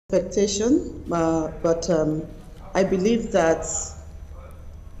expectation, but I believe that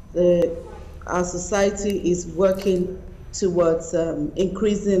our society is working towards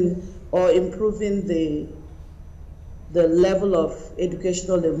increasing or improving the level of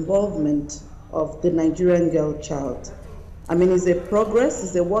educational involvement of the Nigerian girl child. I mean, it's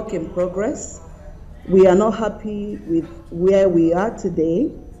a work in progress. We are not happy with where we are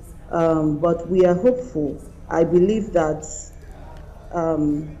today, but we are hopeful. I believe that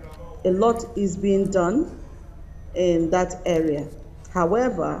a lot is being done in that area.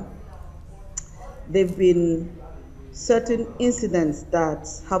 However, there have been certain incidents that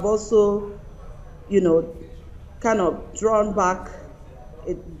have also, kind of drawn back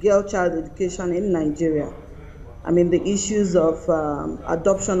girl child education in Nigeria. I mean, the issues of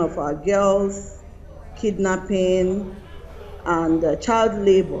adoption of our girls, kidnapping, and child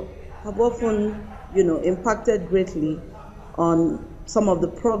labor have often, impacted greatly on some of the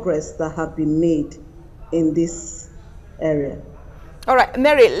progress that have been made in this area. All right,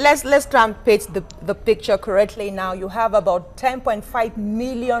 Mary, let's try and paint the picture correctly now. You have about 10.5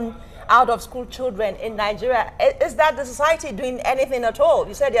 million out-of-school children in Nigeria. Is that the society doing anything at all?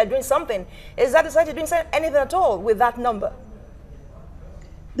 You said they are doing something. Is that the society doing anything at all with that number?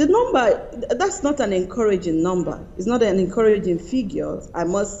 The number, that's not an encouraging number. It's not an encouraging figure, I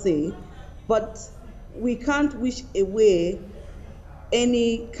must say. But we can't wish away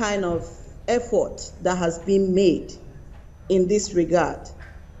any kind of effort that has been made in this regard.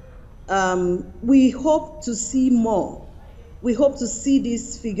 We hope to see more. We hope to see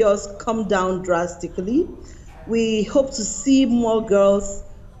these figures come down drastically. We hope to see more girls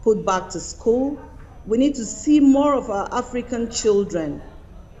put back to school. We need to see more of our African children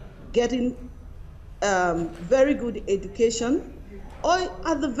getting very good education, or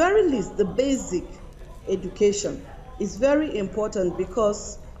at the very least, the basic education is very important,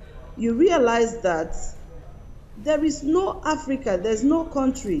 because you realize that there is no Africa, there's no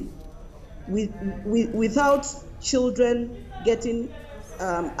country without children getting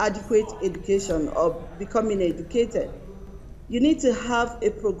adequate education or becoming educated. You need to have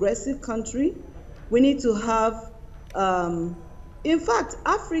a progressive country. We need to have, in fact,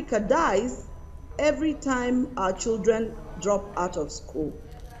 Africa dies every time our children drop out of school.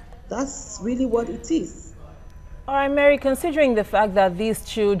 That's really what it is. All right, Mary, considering the fact that these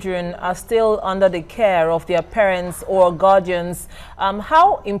children are still under the care of their parents or guardians,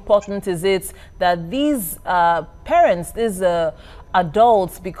 how important is it that these parents, these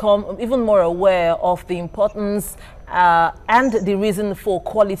adults, become even more aware of the importance and the reason for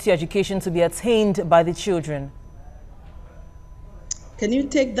quality education to be attained by the children? Can you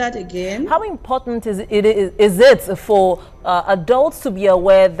take that again? How important is it for adults to be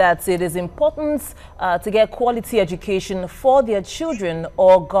aware that it is important to get quality education for their children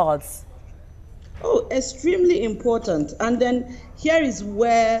or guards? Oh, extremely important. And then here is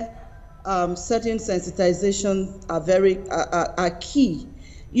where certain sensitizations are key.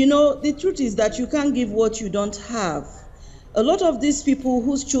 You know, the truth is that you can't give what you don't have. A lot of these people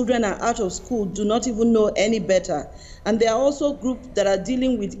whose children are out of school do not even know any better. And there are also groups that are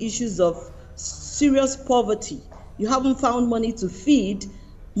dealing with issues of serious poverty. You haven't found money to feed,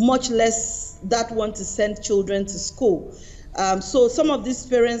 much less that want to send children to school. So some of these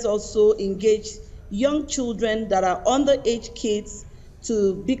parents also engage young children that are underage kids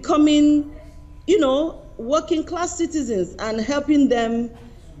to becoming, working class citizens and helping them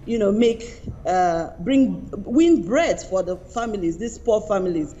win bread for the families, these poor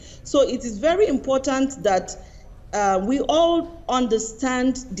families. So it is very important that we all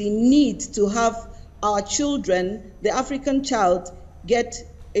understand the need to have our children, the African child, get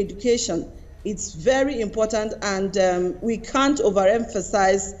education. It's very important, and we can't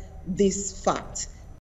overemphasize this fact.